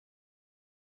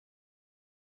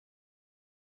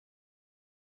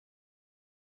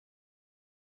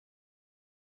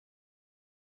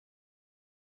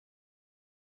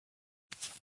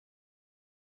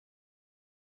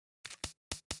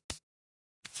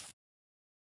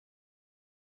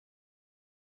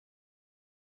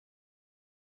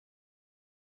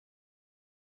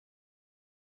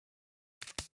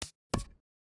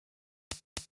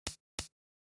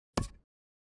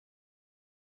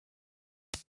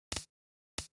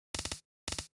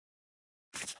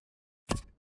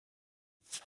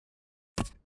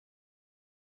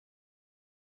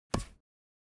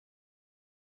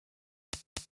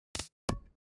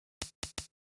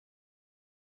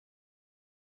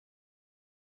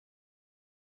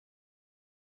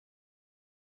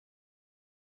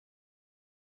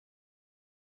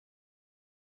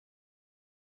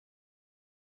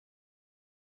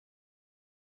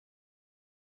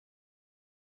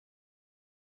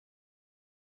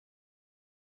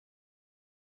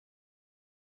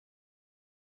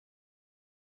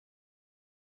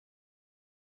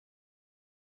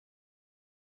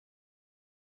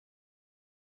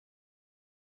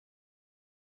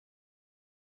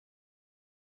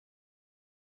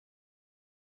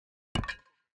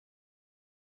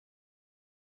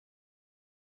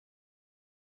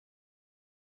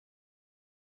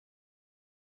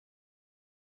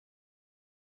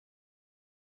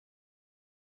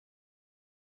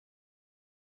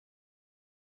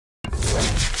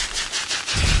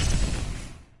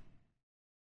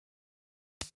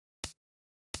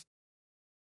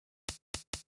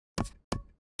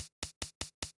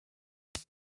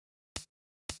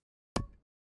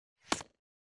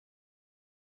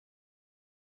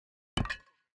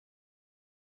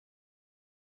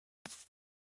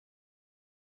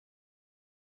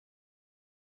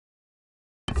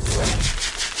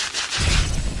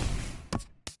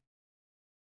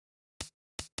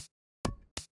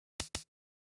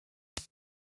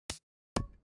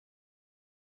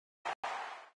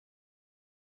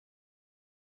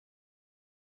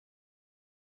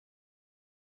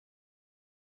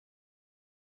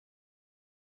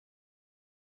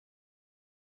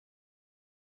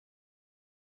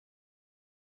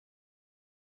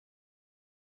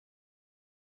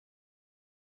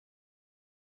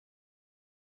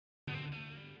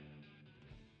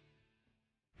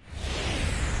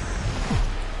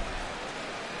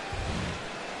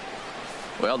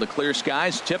Well, the clear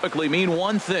skies typically mean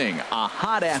one thing, a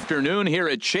hot afternoon here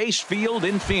at Chase Field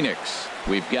in Phoenix.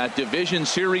 We've got Division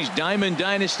Series Diamond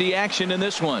Dynasty action in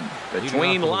this one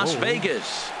between Las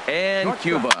Vegas and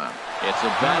Cuba. It's a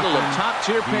battle of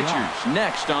top-tier pitchers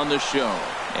next on the show.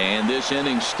 And this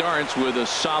inning starts with a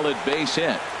solid base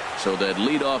hit. So that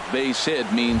leadoff base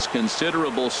hit means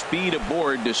considerable speed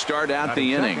aboard to start out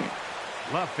the inning.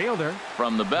 Left fielder.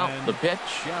 From the belt, the pitch.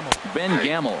 Ben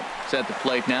Gamble at the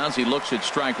plate now as he looks at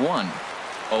strike one.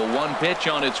 0-1 pitch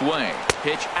on its way.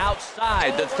 Pitch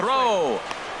outside. The throw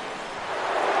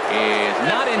is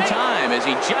not in time as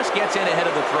he just gets in ahead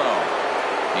of the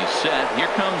throw. He's set.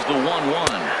 Here comes the 1-1.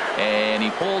 And he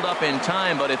pulled up in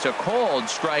time, but it's a called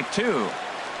strike two.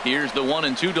 Here's the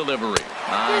 1-2 delivery.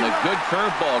 On a good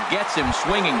curveball. Gets him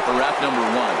swinging for out number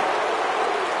one.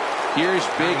 Here's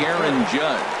big Aaron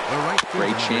Judge.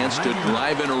 Great chance to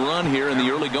drive in a run here in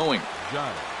the early going.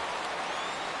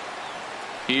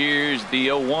 Here's the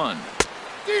 0-1.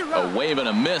 A wave and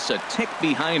a miss, a tick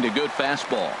behind a good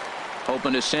fastball.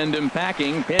 Hoping to send him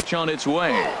packing. Pitch on its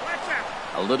way.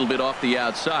 A little bit off the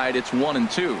outside. It's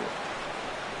 1-2.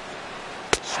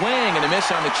 Swing and a miss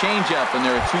on the changeup, and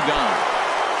there are two gone.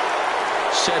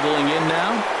 Settling in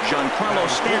now, Giancarlo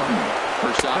Stanton.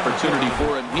 First opportunity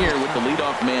for him here with the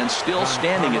leadoff man still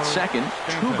standing at second.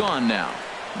 Two gone now,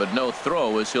 but no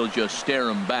throw as he'll just stare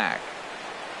him back.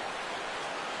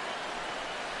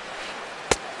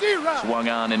 Swung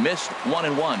on and missed.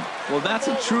 1-1. Well, that's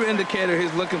a true indicator.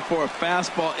 He's looking for a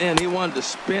fastball in. He wanted to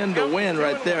spin to win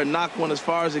right there and knock one as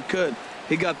far as he could.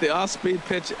 He got the off-speed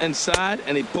pitch inside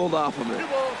and he pulled off of it.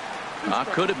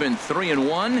 Could have been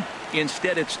 3-1.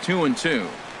 Instead, it's 2-2.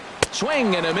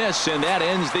 Swing and a miss, and that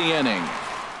ends the inning.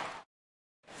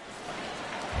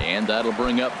 And that'll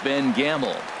bring up Ben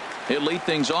Gamble. He'll lead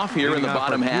things off here in the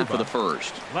bottom half of the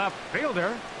first. Left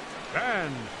fielder, Ben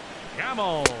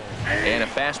Gamble. And a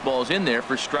fastball's in there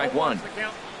for strike one.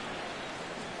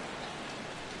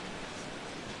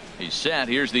 He's set.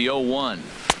 Here's the 0-1.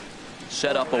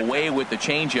 Set up away with the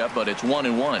changeup, but it's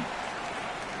 1-1.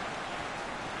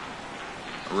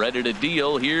 Ready to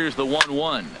deal. Here's the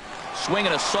 1-1.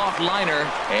 Swinging a soft liner,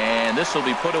 and this will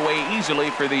be put away easily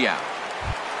for the out.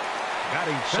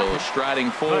 So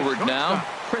striding forward now,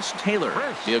 Chris Taylor.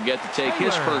 He'll get to take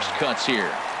his first cuts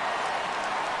here.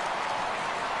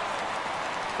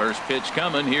 First pitch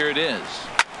coming. Here it is.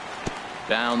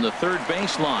 Down the third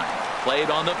baseline.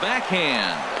 Played on the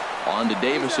backhand. On to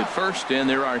Davis at first, and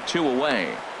there are two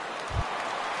away.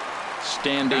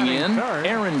 Standing in,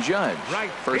 Aaron Judge.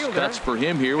 First cuts for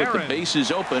him here with the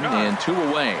bases open and two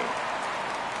away.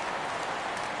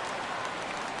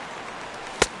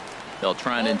 They'll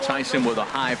try and entice him with a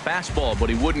high fastball, but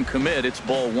he wouldn't commit. It's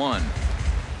ball one.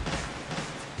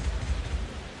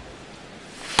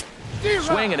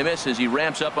 Swing and a miss as he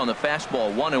ramps up on the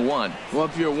fastball. 1-1. Well,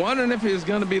 if you're wondering if he's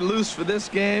going to be loose for this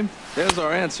game, there's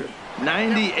our answer.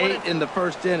 98 in the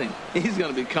first inning. He's going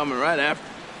to be coming right after.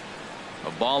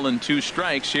 A ball and two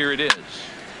strikes. Here it is.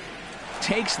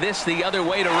 Takes this the other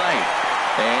way to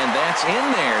right. And that's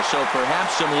in there. So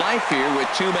perhaps some life here with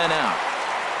two men out.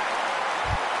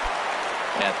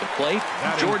 At the plate,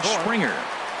 George Springer.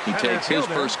 He takes his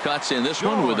first cuts in this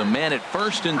one with a man at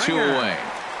first and two away.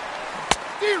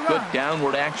 Good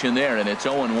downward action there, and it's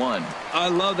 0-1. I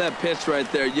love that pitch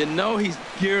right there. You know he's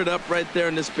geared up right there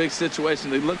in this big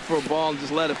situation. They looked for a ball and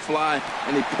just let it fly,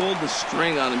 and he pulled the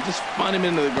string on him. Just spun him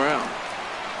into the ground.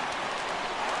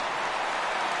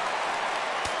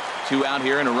 Two out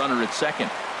here and a runner at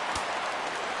second.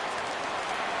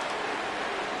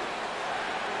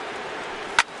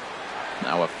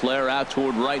 Now a flare out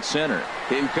toward right center.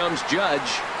 In comes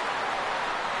Judge.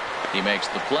 He makes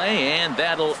the play, and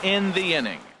that'll end the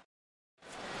inning.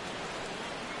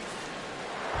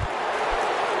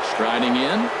 Striding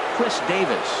in, Chris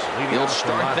Davis. He'll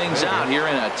start things out here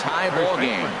in a tie ball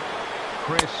game.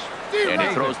 And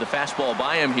he throws the fastball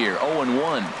by him here.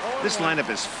 0-1. This lineup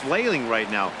is flailing right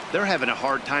now. They're having a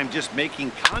hard time just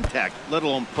making contact, let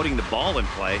alone putting the ball in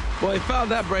play. Well, he fouled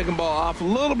that breaking ball off a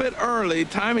little bit early.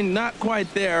 Timing not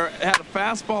quite there. Had a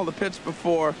fastball to pitch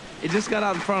before. He just got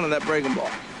out in front of that breaking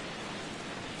ball.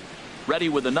 Ready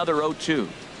with another 0-2.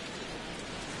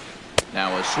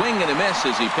 Now a swing and a miss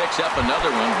as he picks up another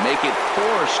one. Make it 4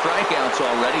 strikeouts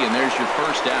already, and there's your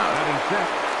first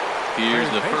out. Here's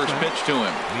the first pitch to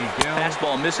him.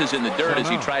 Fastball misses in the dirt as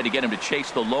he tried to get him to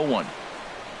chase the low one.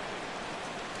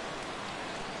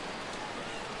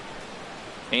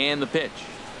 And the pitch.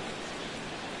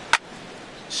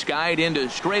 Skied into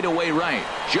straightaway right.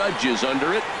 Judge is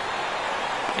under it.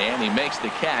 And he makes the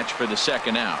catch for the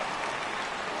second out.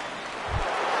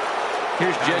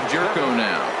 Here's Jed Jerko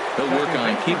now. He'll work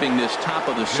on keeping this top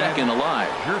of the second alive.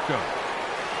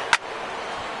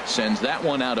 Sends that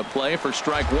one out of play for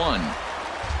strike one.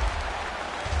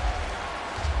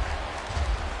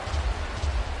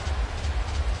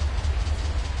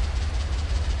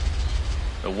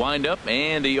 The windup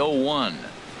and the 0-1.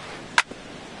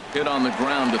 Hit on the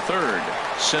ground to third.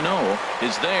 Sano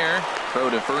is there. Throw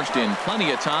to first in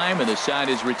plenty of time, and the side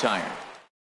is retired.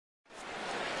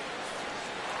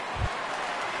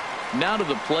 Now to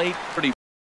the plate,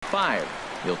 35.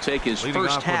 He'll take his Leading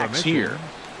first hacks here.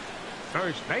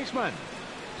 First baseman,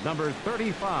 number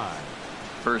 35.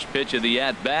 First pitch of the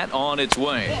at-bat on its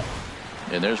way.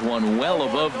 And there's one well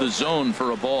above the zone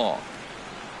for a ball.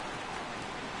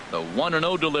 The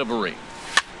 1-0 delivery.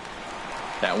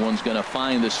 That one's going to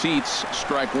find the seats.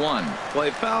 Strike one. Well,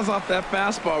 he fouls off that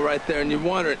fastball right there, and you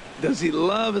wonder, does he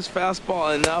love his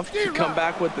fastball enough to come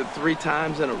back with it 3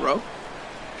 times in a row?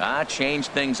 Changed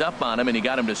things up on him, and he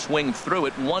got him to swing through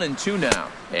it. 1-2 now.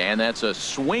 And that's a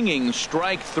swinging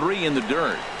strike 3 in the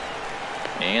dirt.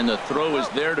 And the throw is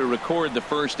there to record the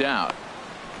first out.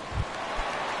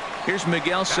 Here's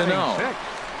Miguel Sano.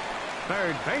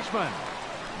 Third baseman,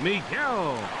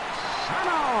 Miguel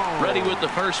Sano. Ready with the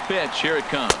first pitch. Here it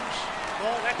comes.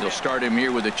 He'll start him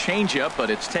here with a changeup,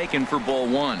 but it's taken for ball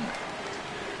 1.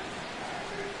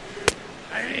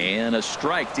 And a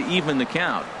strike to even the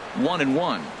count.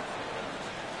 1-1.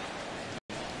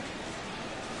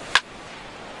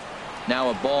 Now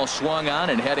a ball swung on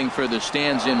and heading for the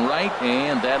stands in right,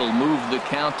 and that'll move the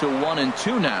count to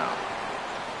 1-2 now.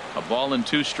 A ball and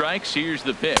 2 strikes. Here's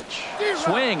the pitch.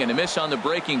 Swing and a miss on the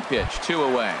breaking pitch. 2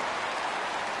 away.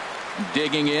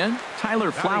 Digging in,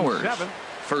 Tyler Flowers.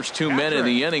 First 2 men in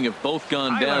the inning have both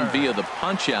gone down via the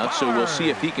punch out, so we'll see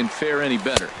if he can fare any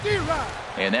better.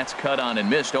 And that's cut on and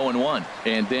missed. 0-1.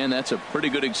 And Dan, that's a pretty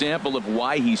good example of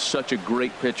why he's such a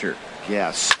great pitcher.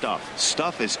 Yeah,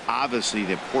 stuff is obviously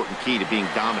the important key to being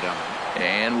dominant.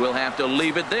 And we'll have to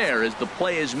leave it there as the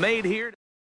play is made here.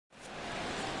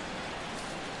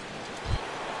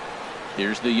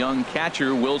 Here's the young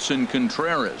catcher, Wilson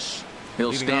Contreras.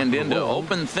 He'll stand in to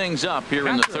open things up here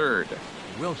in the third.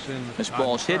 This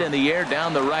ball's hit in the air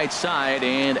down the right side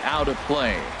and out of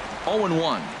play.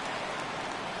 0-1.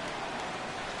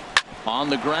 On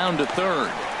the ground to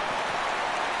third.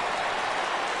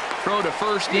 Throw to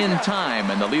first in time,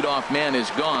 and the leadoff man is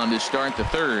gone to start the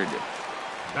third.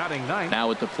 Now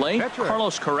at the plate,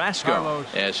 Carlos Carrasco,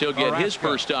 as he'll get his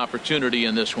first opportunity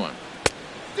in this one.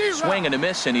 Swing and a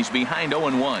miss, and he's behind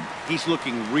 0-1. He's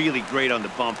looking really great on the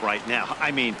bump right now.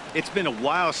 I mean, it's been a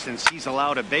while since he's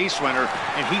allowed a base runner,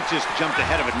 and he just jumped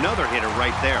ahead of another hitter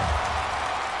right there.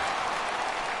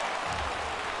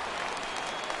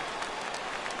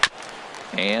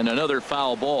 And another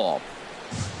foul ball.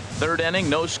 Third inning,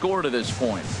 no score to this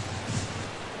point.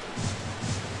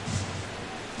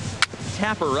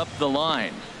 Tapper up the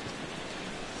line.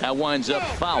 That winds up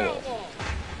foul.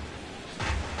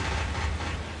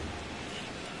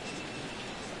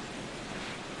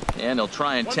 And he'll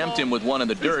try and tempt him with one in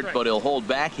the dirt, but he'll hold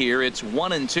back here. It's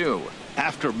 1-2.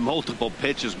 After multiple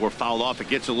pitches were fouled off, it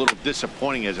gets a little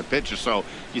disappointing as a pitcher. So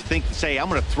you think, say, I'm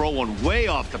going to throw one way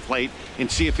off the plate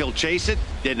and see if he'll chase it.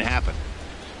 Didn't happen.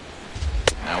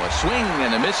 Now a swing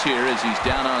and a miss here as he's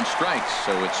down on strikes.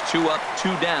 So it's 2 up, 2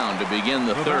 down to begin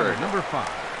the third. Number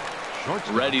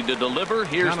 5. Ready to deliver.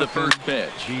 Here's the first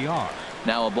pitch.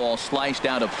 Now a ball sliced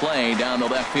out of play down the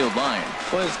left field line.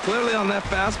 Well, it's clearly on that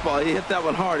fastball. He hit that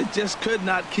one hard. He just could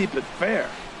not keep it fair.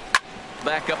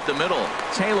 Back up the middle.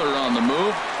 Taylor on the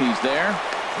move. He's there.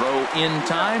 Throw in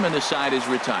time, and the side is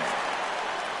retired.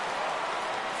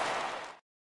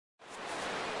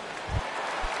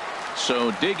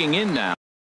 So digging in now.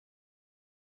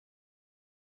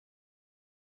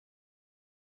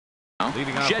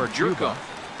 Jet Jerko.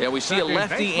 Yeah, we see a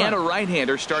lefty and a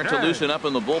right-hander start to loosen up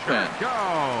in the bullpen.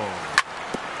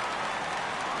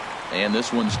 And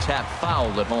this one's tapped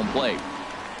foul at home plate.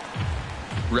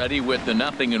 Ready with the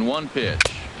 0-1 pitch.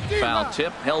 Foul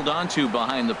tip held onto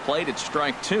behind the plate. It's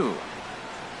strike 2.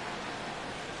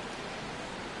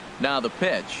 Now the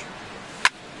pitch.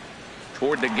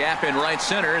 Toward the gap in right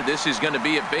center. This is going to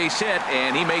be a base hit,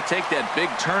 and he may take that big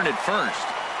turn at first.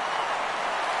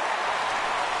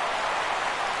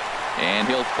 And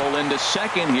he'll pull into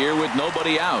second here with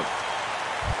nobody out.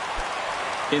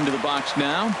 Into the box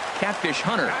now, Catfish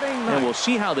Hunter. And we'll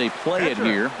see how they play it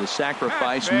here. The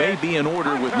sacrifice may be in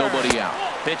order with nobody out.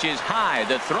 Pitch is high,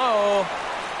 the throw.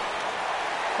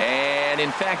 And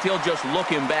in fact, he'll just look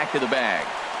him back to the bag.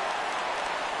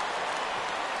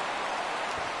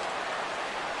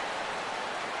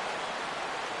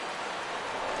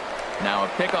 Now a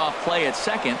pickoff play at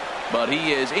second. But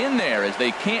he is in there as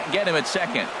they can't get him at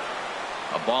second.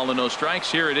 A ball and no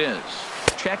strikes. Here it is.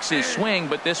 Checks his swing,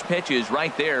 but this pitch is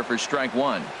right there for strike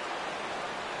one.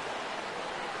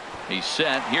 He's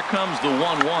set. Here comes the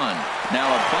 1-1.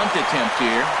 Now a bunt attempt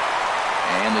here.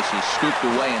 And this is scooped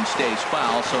away and stays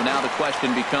foul. So now the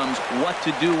question becomes what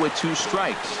to do with 2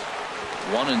 strikes.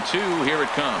 1-2. Here it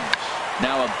comes.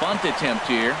 Now a bunt attempt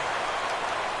here.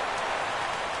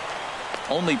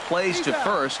 Only plays to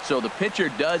first, so the pitcher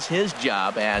does his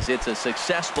job as it's a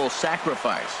successful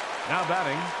sacrifice. Now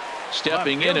batting.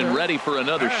 Stepping in and ready for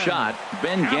another shot,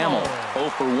 Ben Gamel. 0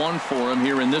 for 1 for him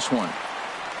here in this one.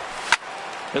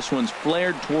 This one's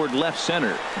flared toward left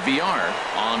center. VR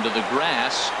onto the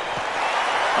grass.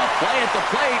 A play at the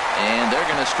plate, and they're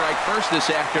going to strike first this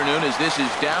afternoon as this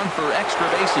is down for extra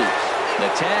bases.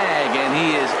 The tag, and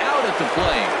he is out at the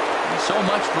plate. And so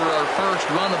much for our first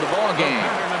run of the ball game.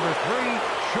 Number 3,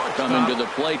 shortstop. Coming to the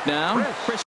plate now,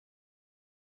 Chris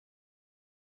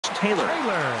Taylor.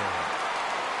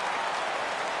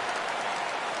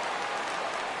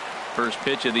 First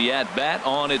pitch of the at-bat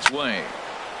on its way.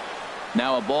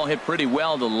 Now a ball hit pretty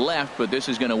well to left, but this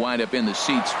is going to wind up in the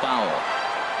seats foul.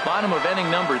 Bottom of inning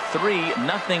number 3,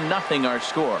 0-0 our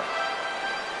score.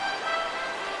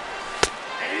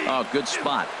 Oh, good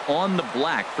spot on the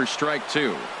black for strike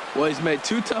 2. Well, he's made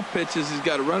 2 tough pitches. He's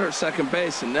got a runner at second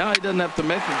base, and now he doesn't have to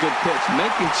make a good pitch.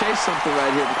 Make him chase something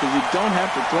right here because you don't have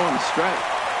to throw him a strike.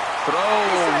 Throw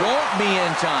won't be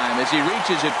in time as he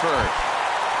reaches it first.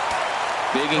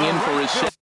 Digging in for his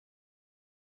second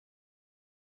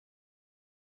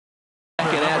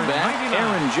at bat,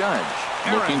 Aaron Judge.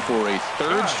 Looking for a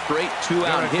 3rd straight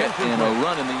 2-out hit and a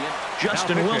run in the inning.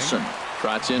 Justin Wilson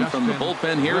trots in from the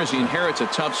bullpen here as he inherits a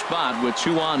tough spot with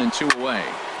 2 on and 2 away.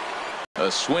 A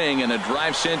swing and a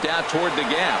drive sent out toward the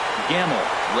gap. Gamel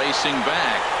racing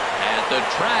back at the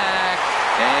track,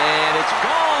 and it's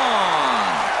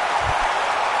gone.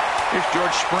 Here's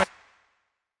George Springer.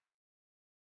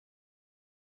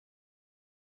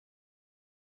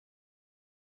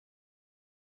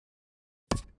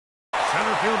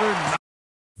 Center fielder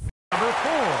number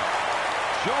 4,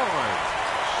 George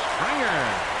Springer.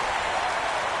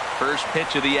 First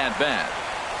pitch of the at-bat.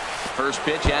 First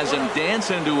pitch has him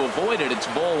dancing to avoid it. It's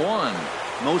ball 1.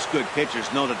 Most good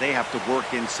pitchers know that they have to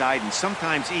work inside and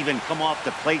sometimes even come off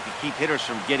the plate to keep hitters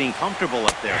from getting comfortable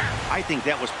up there. I think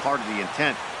that was part of the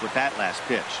intent with that last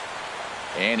pitch.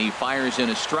 And he fires in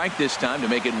a strike this time to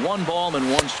make it 1 ball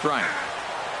and 1 strike.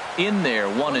 In there,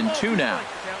 1-2 now.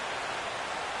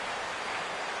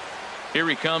 Here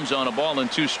he comes on a ball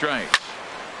and 2 strikes.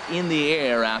 In the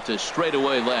air out to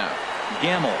straightaway left.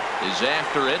 Gamel is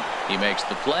after it. He makes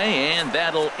the play, and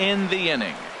that'll end the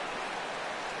inning.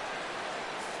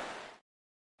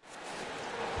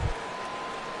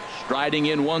 Striding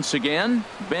in once again,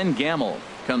 Ben Gamel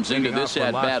comes into this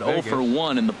at-bat 0 for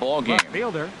 1 in the ball game.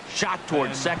 Shot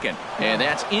toward second, and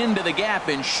that's into the gap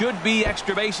and should be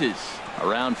extra bases.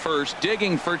 Around first,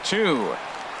 digging for 2.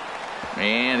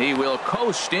 And he will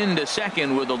coast into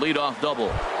second with a leadoff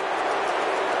double.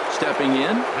 Stepping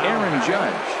in, Aaron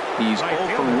Judge. He's 0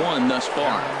 for 1 thus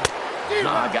far.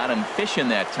 Got him fishing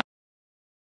that time.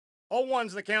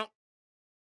 0-1's the count.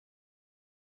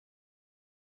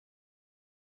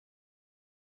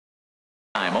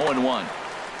 Time 0-1.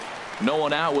 No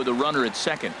one out with a runner at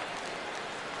second.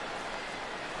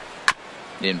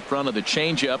 In front of the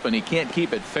changeup, and he can't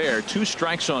keep it fair. 2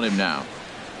 strikes on him now.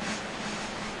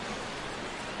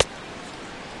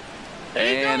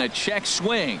 And a check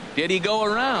swing. Did he go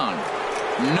around?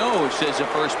 No, says the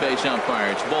first base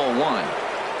umpire. It's ball 1.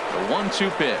 The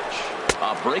 1-2 pitch.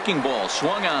 A breaking ball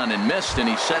swung on and missed, and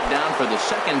he's set down for the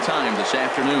 2nd time this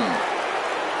afternoon.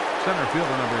 Center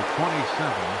fielder number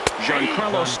 27,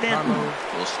 Giancarlo Stanton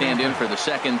will stand in for the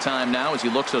 2nd time now as he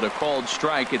looks at a called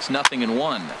strike. It's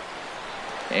 0-1.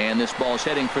 And this ball's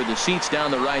heading for the seats down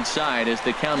the right side as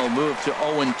the count will move to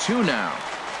 0-2 now.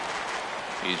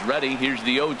 He's ready. Here's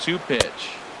the 0-2 pitch.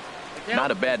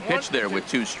 Not a bad pitch there with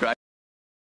 2 strikes.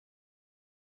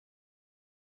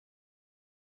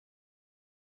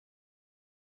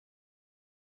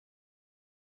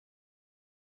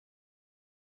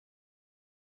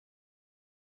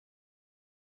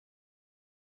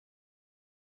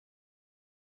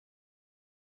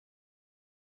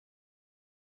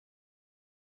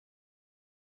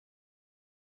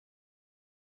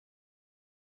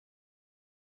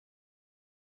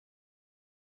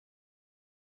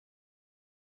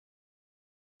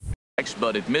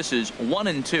 But it misses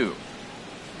 1-2.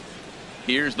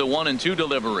 Here's the 1-2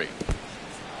 delivery.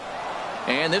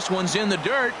 And this one's in the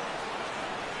dirt.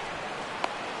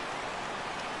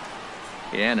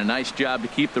 And a nice job to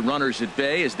keep the runners at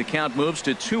bay as the count moves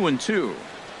to 2-2.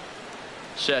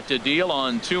 Set to deal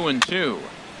on 2-2.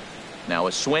 Now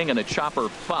a swing and a chopper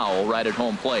foul right at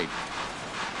home plate.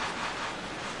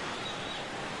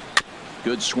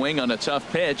 Good swing on a tough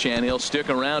pitch, and he'll stick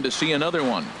around to see another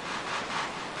one.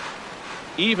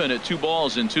 Even at 2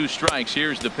 balls and 2 strikes.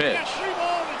 Here's the pitch.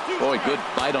 Boy, good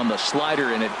bite on the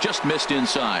slider, and it just missed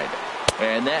inside.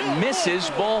 And that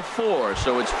misses ball 4.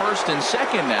 So it's first and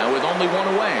second now with only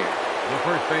 1 away. The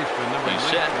first baseman, number He's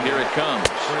set. Here it comes.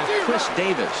 Chris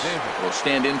Davis will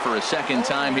stand in for a second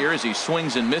time here as he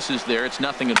swings and misses there. It's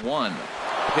 0-1.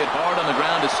 Hit hard on the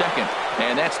ground to second.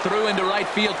 And that's through into right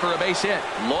field for a base hit.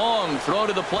 Long throw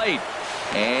to the plate.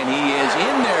 And he is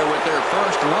in there with their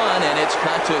first run, and it's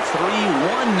cut to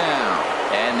 3-1 now.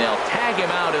 And they'll tag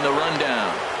him out in the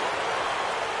rundown.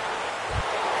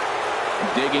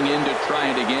 Digging in to try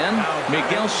it again,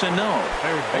 Miguel Sano.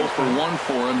 0 for 1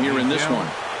 for him here in this one.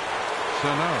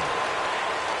 Sano.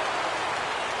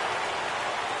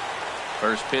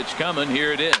 First pitch coming.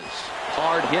 Here it is.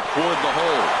 Hard hit toward the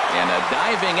hole. And a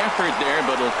diving effort there,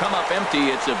 but it'll come up empty.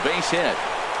 It's a base hit.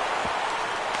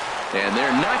 And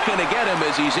they're not going to get him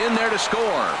as he's in there to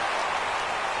score.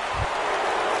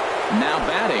 Now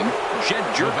batting, Jed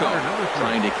Jerko.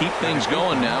 Trying to keep things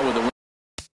going now with a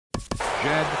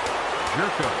Jed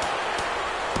Jerko.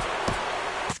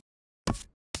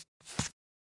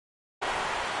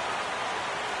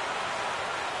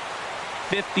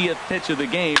 th pitch of the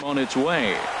game on its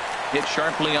way. Hit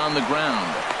sharply on the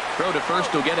ground. Throw to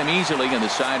first will get him easily, and the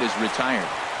side is retired.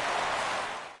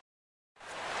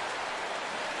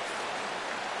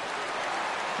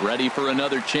 Ready for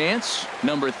another chance.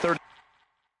 Number 30.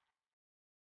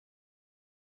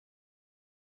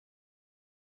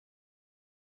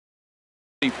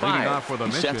 He's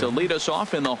set to lead us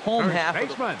off in the home half.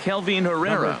 Kelvin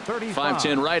Herrera,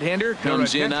 5'10" right-hander,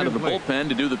 comes in out of the bullpen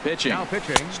to do the pitching.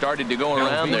 Started to go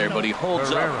around there, but he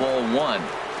holds up ball 1.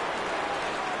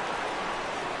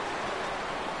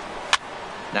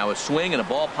 Now a swing and a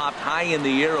ball popped high in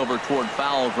the air over toward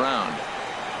foul ground.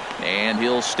 And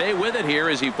he'll stay with it here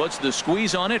as he puts the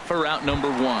squeeze on it for out number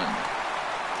 1.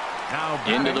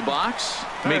 Into the box,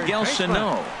 Miguel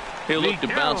Sano. He'll look to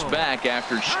bounce back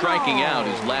after striking out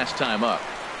his last time up.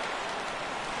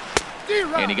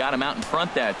 And he got him out in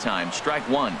front that time. Strike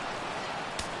 1.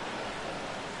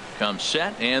 Comes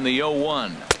set, and the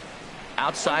 0-1.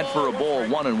 Outside for a ball,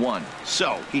 1-1.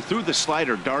 So he threw the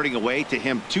slider darting away to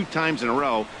him 2 times in a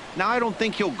row. Now I don't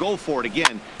think he'll go for it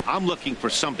again. I'm looking for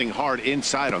something hard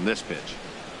inside on this pitch.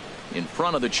 In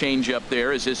front of the changeup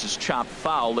there as this is chopped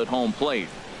foul at home plate.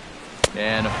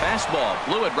 And a fastball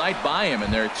blew it right by him,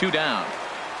 and there are 2 down.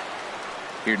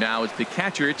 Here now is the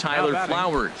catcher, Tyler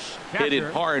Flowers. Hit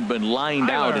it hard, but lined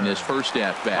out in his first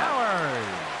at-bat.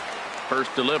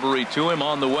 First delivery to him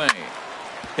on the way.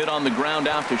 Hit on the ground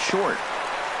out to short.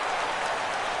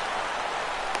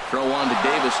 Throw on to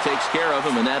Davis takes care of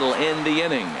him, and that'll end the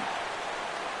inning.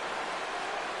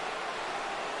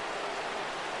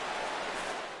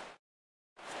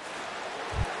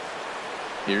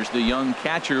 Here's the young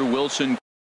catcher, Wilson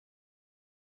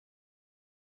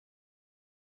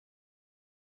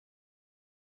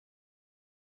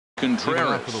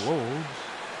Contreras. For the Wolves,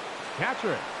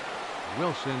 catcher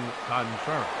Wilson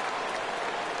Contreras.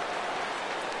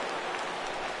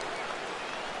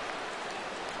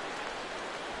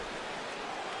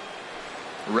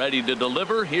 Ready to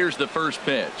deliver. Here's the first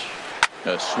pitch.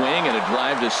 A swing and a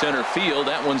drive to center field.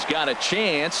 That one's got a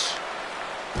chance.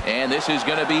 And this is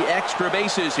going to be extra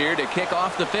bases here to kick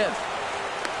off the 5th.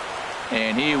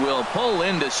 And he will pull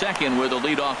into second with a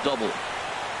leadoff double.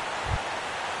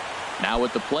 Now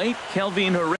at the plate,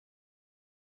 Kelvin Herrera.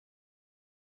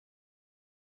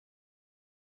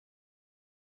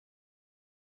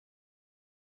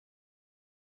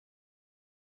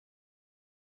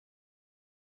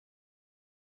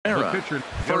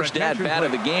 First at bat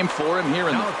of the game for him here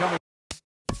in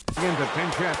the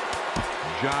pinch hit.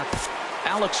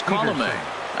 Alex Colome,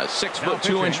 a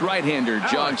 6'2" right-hander,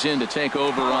 jogs in to take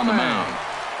over on the mound.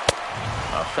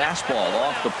 A fastball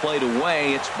off the plate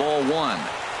away. It's ball 1.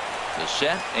 The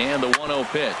set and the 1-0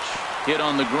 pitch. Hit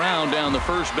on the ground down the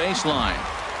first baseline.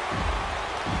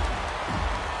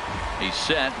 He's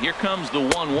set. Here comes the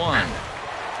 1-1.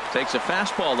 Takes a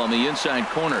fastball on the inside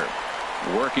corner.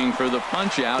 Working for the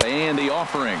punch out and the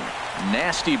offering.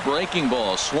 Nasty breaking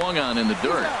ball swung on in the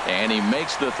dirt, and he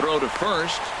makes the throw to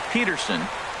first. Peterson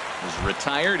is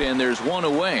retired, and there's 1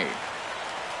 away.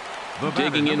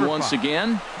 Digging in once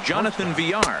again, Jonathan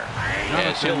Villar,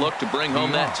 as he'll look to bring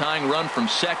home that tying run from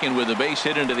second with a base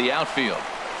hit into the outfield.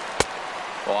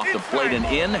 Off the plate and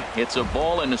in. It's a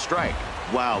ball and a strike.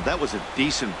 Wow, that was a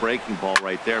decent breaking ball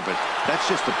right there, but that's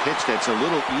just a pitch that's a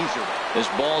little easier. This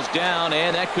ball's down,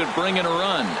 and that could bring in a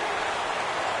run.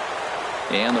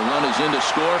 And the run is in to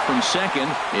score from second.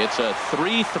 It's a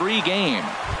 3-3 game.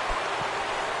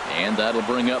 And that'll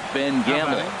bring up Ben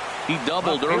Gamble. He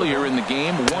doubled earlier in the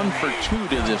game, 1 for 2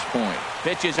 to this point.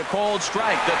 Pitch is a cold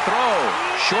strike. The throw.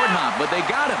 Short hop, but they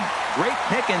got him. Great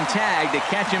pick and tag to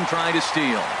catch him trying to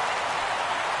steal.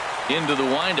 Into the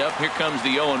windup. Here comes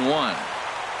the 0-1.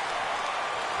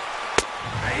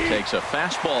 Takes a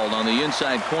fastball on the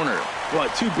inside corner. Boy,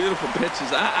 2 beautiful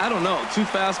pitches. I don't know. 2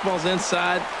 fastballs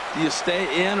inside. Do you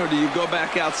stay in or do you go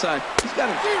back outside? He's got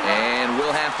to. And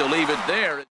we'll have to leave it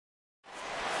there.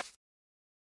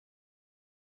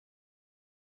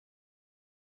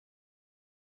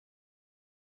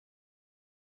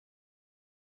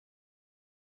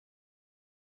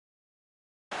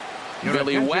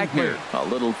 Billy Wagner, a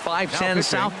little 5'10"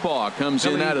 southpaw, comes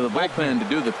in out of the bullpen to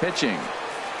do the pitching.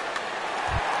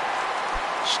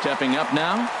 Stepping up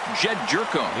now, Jed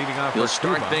Jerko. He'll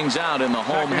start things out in the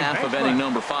home half of inning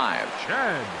number 5.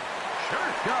 Jed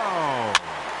Jerko.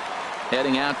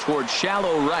 Heading out towards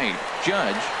shallow right.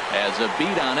 Judge has a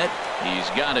beat on it. He's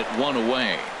got it 1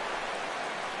 away.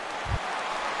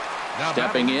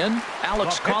 Stepping in,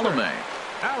 Alex Colomé.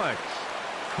 Alex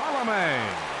Colomé.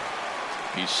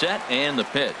 He's set and the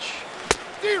pitch.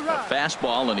 A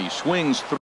fastball and he swings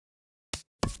through.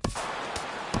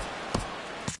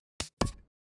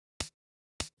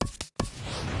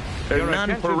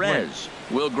 Hernan Perez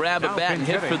will grab a bat and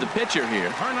hit for the pitcher here.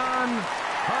 Hernan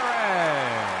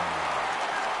Perez.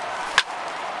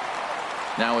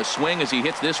 Now a swing as he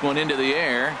hits this one into the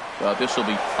air. But this will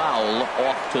be foul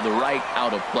off to the right,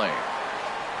 out of play.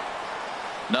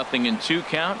 0-2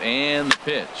 count and the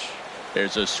pitch.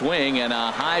 There's a swing and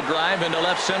a high drive into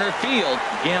left center field.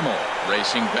 Gamble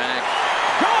racing back.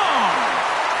 Gone!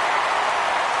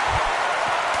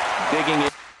 Digging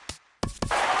it.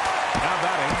 Now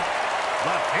batting,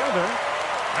 left fielder,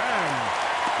 Ben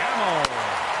Gamble.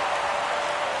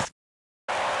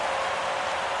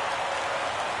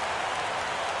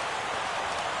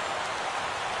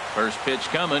 First pitch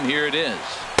coming. Here it is.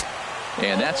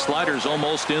 And that slider's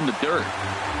almost in the dirt.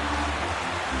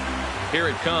 Here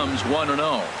it comes,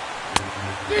 1-0.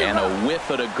 And a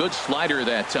whiff at a good slider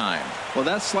that time. Well,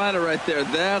 that slider right there,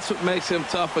 that's what makes him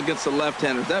tough against the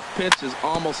left-handers. That pitch is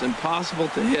almost impossible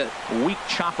to hit. Weak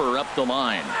chopper up the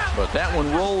line. But that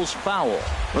one rolls foul.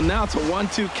 Well, now it's a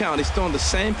 1-2 count. He's throwing the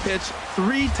same pitch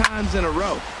 3 times in a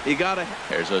row. He got it.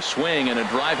 There's a swing and a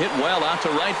drive hit well out to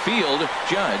right field.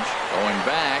 Judge going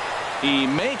back. He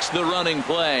makes the running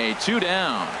play. 2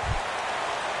 down.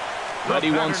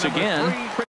 Ready once again.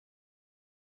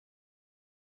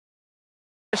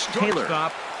 Chris Taylor.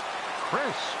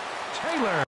 Chris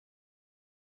Taylor.